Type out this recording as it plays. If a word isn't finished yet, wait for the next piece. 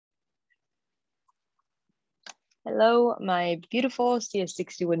Hello, my beautiful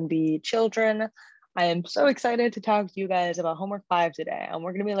CS61B children. I am so excited to talk to you guys about homework 5 today, and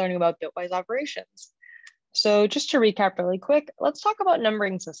we're going to be learning about bitwise operations. So just to recap really quick, let's talk about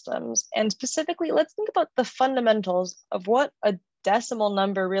numbering systems, and specifically, let's think about the fundamentals of what a decimal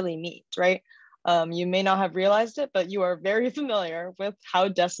number really means, right? You may not have realized it, but you are very familiar with how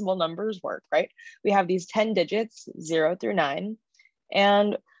decimal numbers work, right? We have these 10 digits, 0 through 9,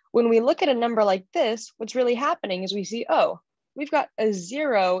 and when we look at a number like this, what's really happening is we see, oh, we've got a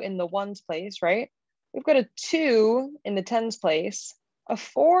 0 in the ones place, right? We've got a 2 in the tens place, a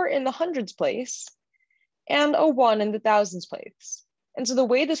 4 in the hundreds place, and a 1 in the thousands place. And so the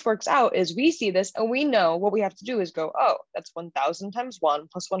way this works out is we see this and we know what we have to do is go, oh, that's 1000 times 1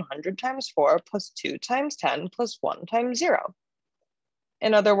 plus 100 times 4 plus 2 times 10 plus 1 times 0.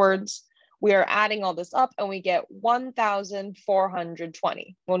 In other words, we are adding all this up and we get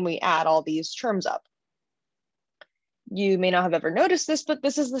 1,420 when we add all these terms up. You may not have ever noticed this, but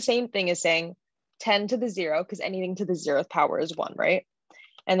this is the same thing as saying 10 to the 0, because anything to the 0th power is 1, right?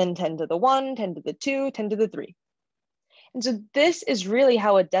 And then 10 to the 1, 10 to the 2, 10 to the 3. And so this is really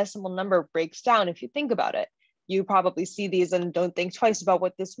how a decimal number breaks down if you think about it. You probably see these and don't think twice about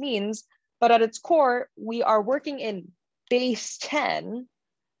what this means, but at its core, we are working in base 10,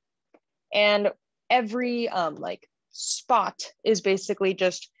 and every like spot is basically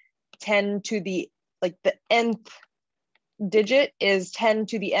just 10 to the, like the nth digit is 10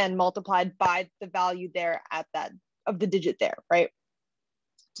 to the n multiplied by the value there at that of the digit there, right?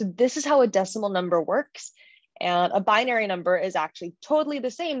 So this is how a decimal number works. And a binary number is actually totally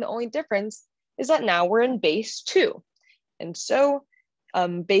the same. The only difference is that now we're in base 2. And so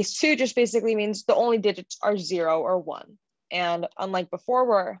base 2 just basically means the only digits are 0 or 1. And unlike before,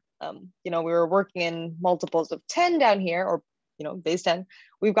 where we were working in multiples of 10 down here, or base 10,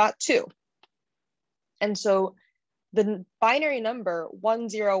 we've got 2. And so the binary number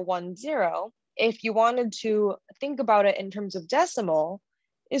 1010, if you wanted to think about it in terms of decimal,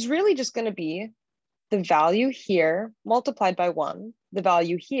 is really just going to be the value here multiplied by 1, the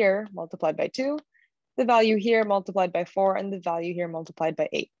value here multiplied by 2, the value here multiplied by 4, and the value here multiplied by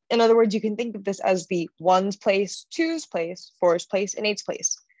 8. In other words, you can think of this as the 1's place, 2's place, 4's place, and 8's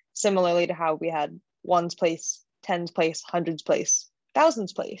place, similarly to how we had 1's place, 10's place, 100's place,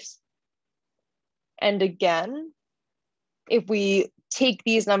 1000's place. And again, if we take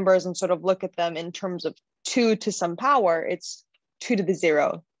these numbers and sort of look at them in terms of 2 to some power, it's 2 to the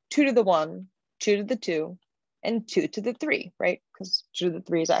 0, 2 to the 1, 2 to the 2, and 2 to the 3, right? Because 2 to the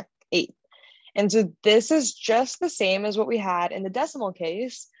 3 is 8. And so this is just the same as what we had in the decimal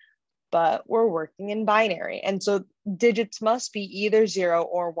case, but we're working in binary. And so digits must be either 0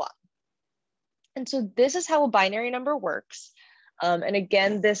 or 1. And so this is how a binary number works. And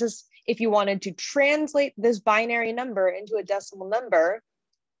again, this is if you wanted to translate this binary number into a decimal number,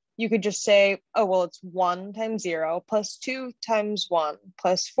 you could just say, oh, well, it's 1 times 0 plus 2 times 1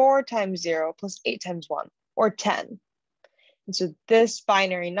 plus 4 times 0 plus 8 times 1, or 10. And so this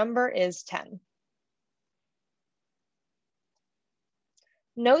binary number is 10.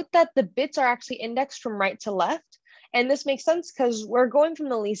 Note that the bits are actually indexed from right to left. And this makes sense because we're going from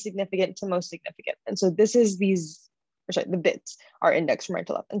the least significant to most significant. And so this is the bits are indexed from right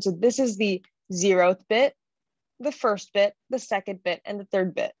to left. And so this is the 0th bit, the first bit, the second bit, and the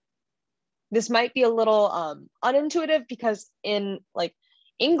third bit. This might be a little unintuitive because in like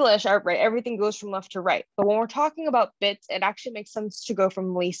English, right, everything goes from left to right. But when we're talking about bits, it actually makes sense to go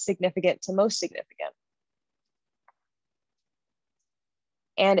from least significant to most significant.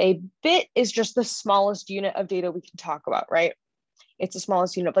 And a bit is just the smallest unit of data we can talk about, right? It's the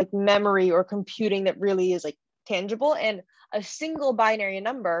smallest unit of like memory or computing that really is like tangible. And a single binary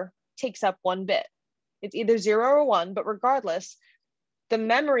number takes up 1 bit. It's either 0 or 1, but regardless, the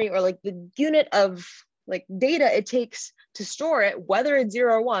memory or like the unit of like data it takes to store it, whether it's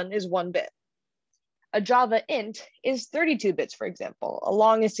 0 or 1, is 1 bit. A Java int is 32 bits, for example. A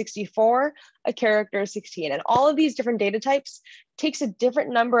long is 64, a character is 16. And all of these different data types takes a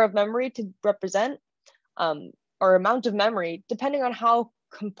different number of memory to represent or amount of memory, depending on how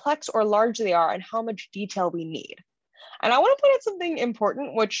complex or large they are and how much detail we need. And I want to point out something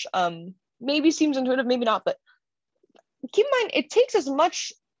important, which maybe seems intuitive, maybe not, but keep in mind, it takes as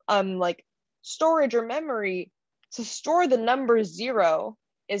much like storage or memory to store the number 0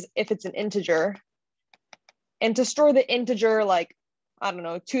 is if it's an integer, and to store the integer like, I don't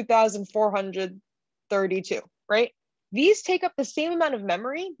know, 2,432, right? These take up the same amount of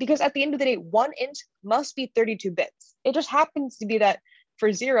memory because at the end of the day, 1 int must be 32 bits. It just happens to be that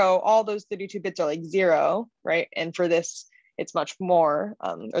for 0, all those 32 bits are like 0, right? And for this, it's much more,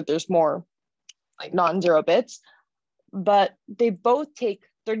 or there's more like non-zero bits, but they both take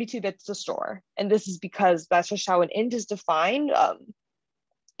 32 bits to store. And this is because that's just how an int is defined.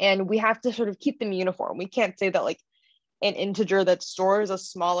 And we have to sort of keep them uniform. We can't say that like an integer that stores a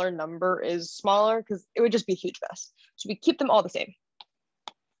smaller number is smaller, because it would just be a huge mess. So we keep them all the same.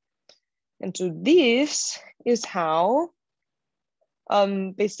 And so this is how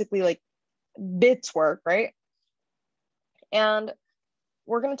basically like bits work, right? And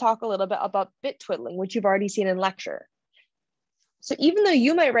we're going to talk a little bit about bit twiddling, which you've already seen in lecture. So even though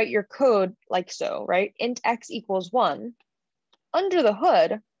you might write your code like so, right? Int x equals 1, under the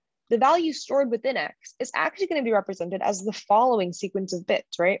hood, the value stored within x is actually going to be represented as the following sequence of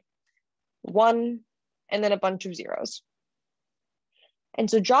bits, right? 1, and then a bunch of zeros. And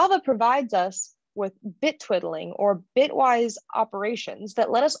so Java provides us with bit twiddling or bitwise operations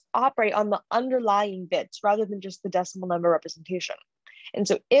that let us operate on the underlying bits rather than just the decimal number representation. And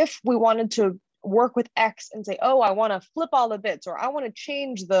so if we wanted to work with X and say, oh, I want to flip all the bits, or I want to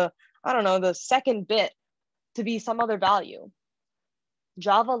change the, I don't know, the second bit to be some other value,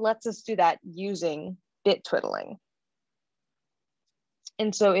 Java lets us do that using bit twiddling.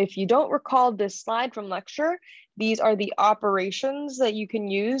 And so if you don't recall this slide from lecture, these are the operations that you can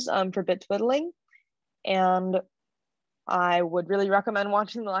use for bit twiddling. And I would really recommend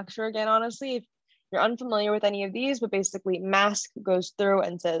watching the lecture again, honestly, if you're unfamiliar with any of these. But basically mask goes through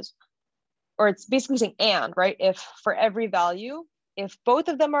and says, or it's basically saying and, right? If for every value, if both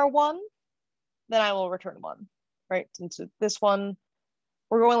of them are 1, then I will return 1, right? And so this one,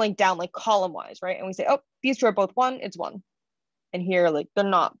 we're going like down like column wise, right? And we say, oh, these two are both 1, it's 1. And here, like they're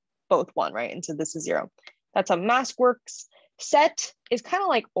not both 1, right? And so this is 0. That's how mask works. Set is kind of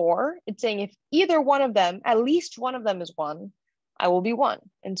like or. It's saying if either one of them, at least one of them is 1, I will be 1.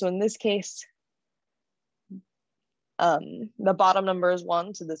 And so in this case, the bottom number is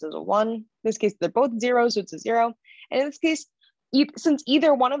 1, so this is a 1. In this case, they're both 0, so it's a 0. And in this case, since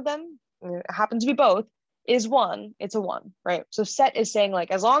either one of them, happens to be both, is 1, it's a 1, right? So set is saying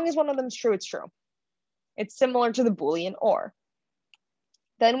like, as long as one of them is true, it's true. It's similar to the Boolean or.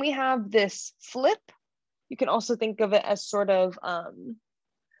 Then we have this flip. You can also think of it as sort of,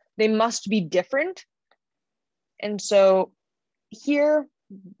 they must be different. And so here,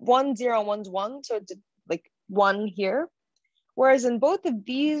 1, 0, 1's 1, so it's like 1 here. Whereas in both of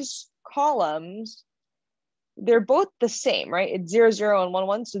these columns, they're both the same, right? It's 0, 0, and 1,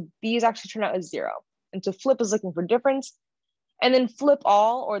 1, so these actually turn out as 0. And so flip is looking for difference. And then flip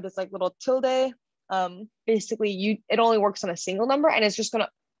all, or this like little tilde, basically it only works on a single number, and it's just gonna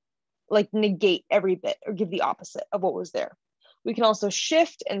like negate every bit or give the opposite of what was there. We can also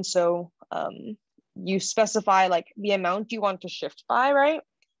shift, and so you specify like the amount you want to shift by, right?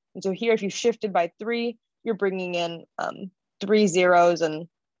 And so here, if you shifted by 3, you're bringing in 3 zeros and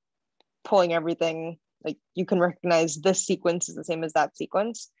pulling everything. Like you can recognize this sequence is the same as that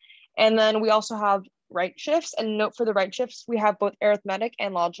sequence. And then we also have right shifts, and note for the right shifts, we have both arithmetic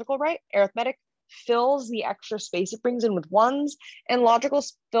and logical right. Arithmetic fills the extra space it brings in with 1s, and logical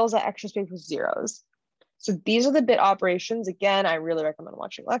fills that extra space with 0s. So these are the bit operations. Again, I really recommend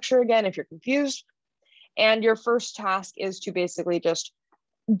watching lecture again if you're confused. And your first task is to basically just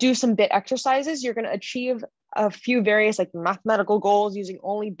do some bit exercises. You're going to achieve a few various like mathematical goals using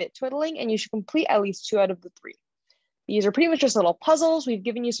only bit twiddling, and you should complete at least 2 out of the 3. These are pretty much just little puzzles. We've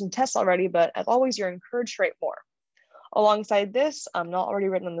given you some tests already, but as always, you're encouraged to write more. Alongside this, not already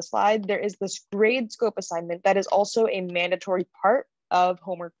written on the slide, there is this Gradescope assignment that is also a mandatory part of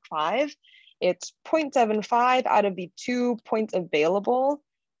homework 5. It's 0.75 out of the 2 points available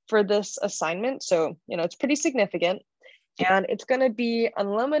for this assignment. So, it's pretty significant, and it's going to be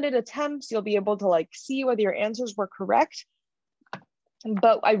unlimited attempts. You'll be able to like see whether your answers were correct.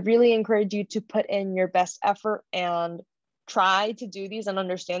 But I really encourage you to put in your best effort and try to do these and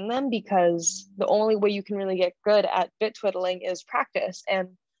understand them, because the only way you can really get good at bit twiddling is practice, and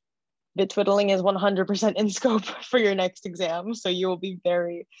bit twiddling is 100% in scope for your next exam. So you will be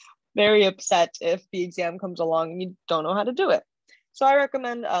very, very upset if the exam comes along and you don't know how to do it. So I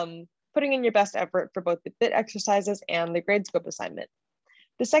recommend putting in your best effort for both the bit exercises and the Gradescope assignment.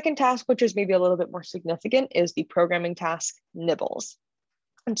 The second task, which is maybe a little bit more significant, is the programming task Nybbles.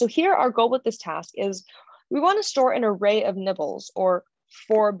 And so here our goal with this task is we want to store an array of nibbles, or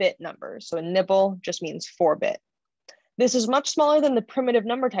 4-bit numbers. So a nibble just means 4-bit. This is much smaller than the primitive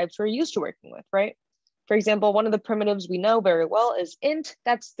number types we're used to working with, right? For example, one of the primitives we know very well is int,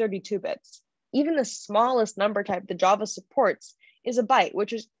 that's 32 bits. Even the smallest number type that Java supports is a byte,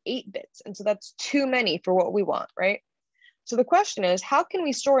 which is 8 bits. And so that's too many for what we want, right? So the question is, how can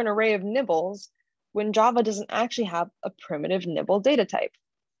we store an array of nibbles when Java doesn't actually have a primitive nibble data type?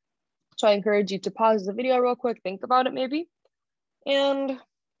 So I encourage you to pause the video real quick, think about it maybe, and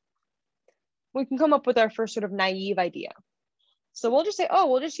we can come up with our first sort of naive idea. So we'll just say, oh,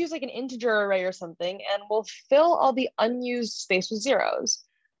 we'll just use like an integer array or something, and we'll fill all the unused space with zeros.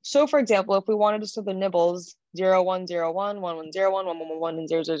 So for example, if we wanted to store the nibbles 0, 1, 0, 1, 1, 1, 0, 1, 1, 1, 1, and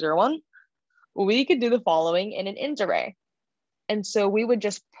 0, 0, 0, 1, we could do the following in an int array. And so we would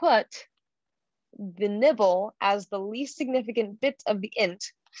just put the nibble as the least significant bit of the int,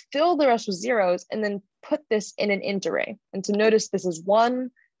 fill the rest with zeros, and then put this in an int array. And so notice this is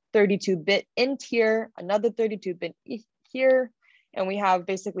one 32-bit int here, another 32-bit here, and we have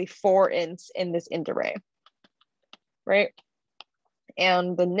basically 4 ints in this int array, right?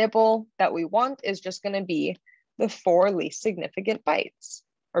 And the nibble that we want is just going to be the 4 least significant bytes,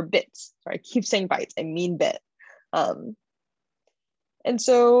 or bits. Sorry, I keep saying bytes, I mean bit. And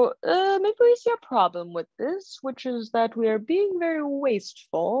so maybe we see a problem with this, which is that we are being very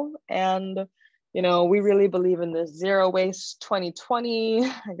wasteful. And, you know, we really believe in this zero waste 2020.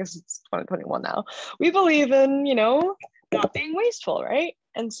 I guess it's 2021 now. We believe in, you know, not being wasteful, right?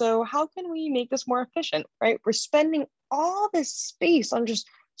 And so how can we make this more efficient, right? We're spending all this space on just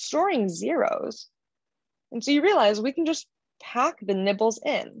storing zeros. And so you realize we can just pack the nibbles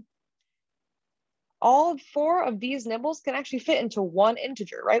in. All 4 of these nibbles can actually fit into one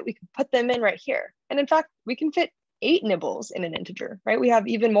integer, right? We can put them in right here. And in fact, we can fit 8 nibbles in an integer, right? We have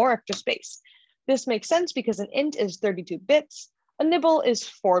even more extra space. This makes sense because an int is 32 bits, a nibble is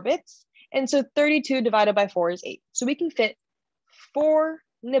 4 bits, and so 32 divided by 4 is 8. So we can fit 4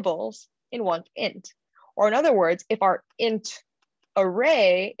 nibbles in one int. Or in other words, if our int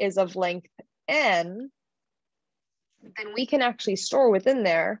array is of length n, then we can actually store within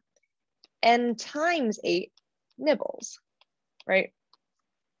there n times 8 nibbles, right?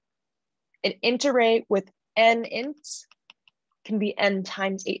 An int array with n ints can be n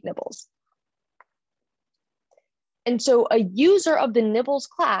times 8 nibbles. And so a user of the nibbles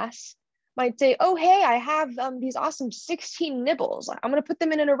class might say, oh, hey, I have these awesome 16 nibbles. I'm going to put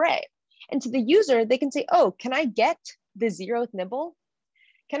them in an array. And to the user, they can say, oh, can I get the 0th nibble?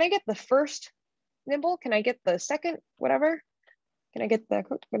 Can I get the first nibble? Can I get the second, whatever? Can I get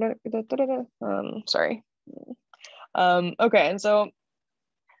the, sorry. Okay, and so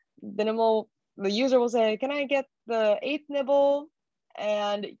the user will say, can I get the 8th nibble?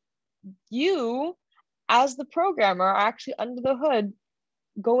 And you, as the programmer, are actually under the hood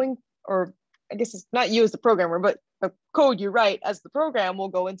going, or I guess it's not you as the programmer, but the code you write as the program will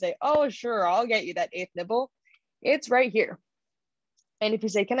go and say, oh, sure, I'll get you that 8th nibble. It's right here. And if you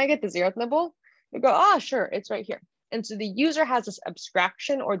say, can I get the 0th nibble? You go, ah, sure, it's right here. And so the user has this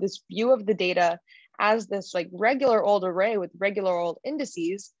abstraction or this view of the data as this like regular old array with regular old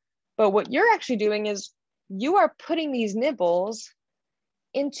indices. But what you're actually doing is you are putting these nibbles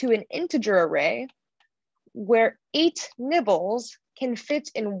into an integer array where 8 nibbles can fit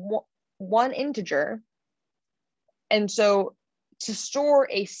in one integer. And so to store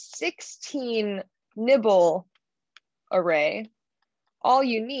a 16 nibble array, all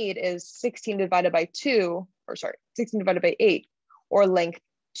you need is 16 divided by 2, or sorry, 16 divided by 8, or length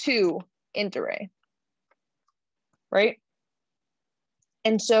 2 int array, right?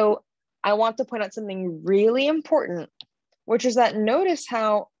 And so I want to point out something really important, which is that notice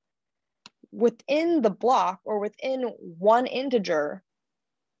how within the block or within one integer,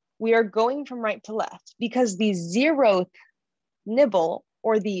 we are going from right to left because the 0th nibble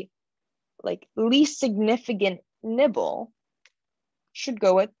or the like least significant nibble should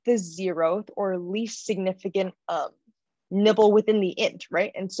go at the 0th or least significant nibble within the int,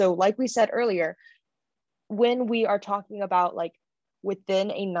 right? And so like we said earlier, when we are talking about like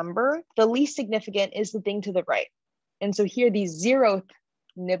within a number, the least significant is the thing to the right. And so here the 0th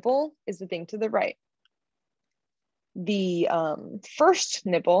nibble is the thing to the right. The first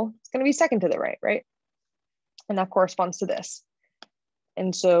nibble is going to be second to the right, right? And that corresponds to this.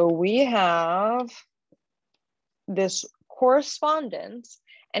 And so we have this correspondence.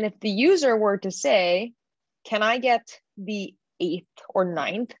 And if the user were to say, can I get the 8th or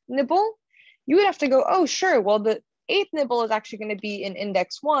 9th nibble? You would have to go, oh, sure. Well, the 8th nibble is actually going to be in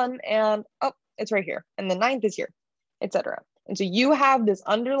index 1 and oh, it's right here. And the 9th is here, etc. And so you have this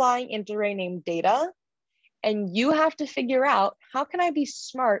underlying int array named data, and you have to figure out how can I be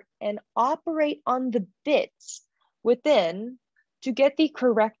smart and operate on the bits within to get the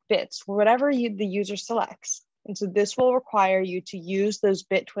correct bits, whatever the user selects. And so this will require you to use those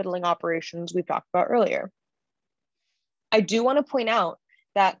bit twiddling operations we talked about earlier. I do want to point out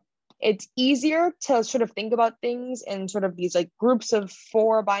that it's easier to sort of think about things in sort of these like groups of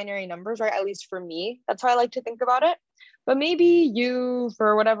 4 binary numbers, right? At least for me, that's how I like to think about it. But maybe you,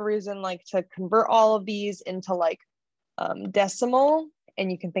 for whatever reason, like to convert all of these into like decimal,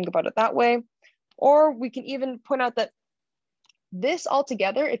 and you can think about it that way. Or we can even point out that this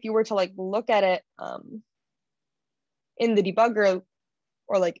altogether, if you were to like look at it in the debugger,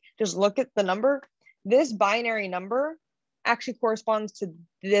 or like just look at the number, this binary number actually corresponds to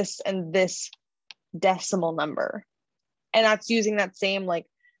this and this decimal number. And that's using that same like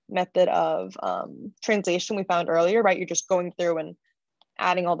method of translation we found earlier, right? You're just going through and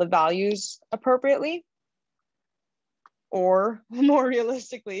adding all the values appropriately. Or more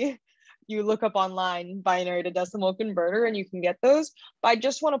realistically, you look up online binary to decimal converter and you can get those. But I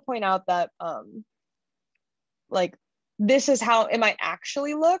just want to point out that like this is how it might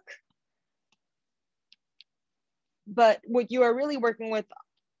actually look. But what you are really working with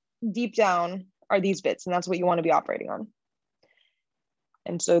deep down are these bits, and that's what you want to be operating on.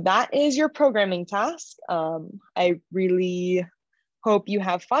 And so that is your programming task. I really hope you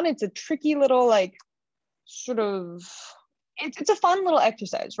have fun. It's a tricky little like sort of, it's a fun little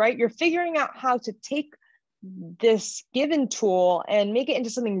exercise, right? You're figuring out how to take this given tool and make it into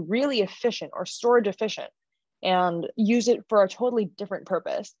something really efficient or storage efficient and use it for a totally different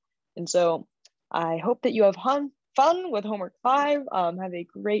purpose. And so I hope that you have fun with homework 5. Have a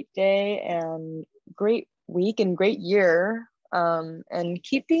great day and great week and great year, and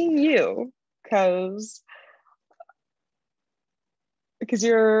keep being you, because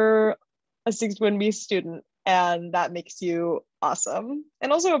you're a 61B student, and that makes you awesome,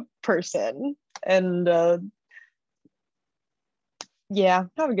 and also a person. And yeah,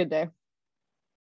 have a good day.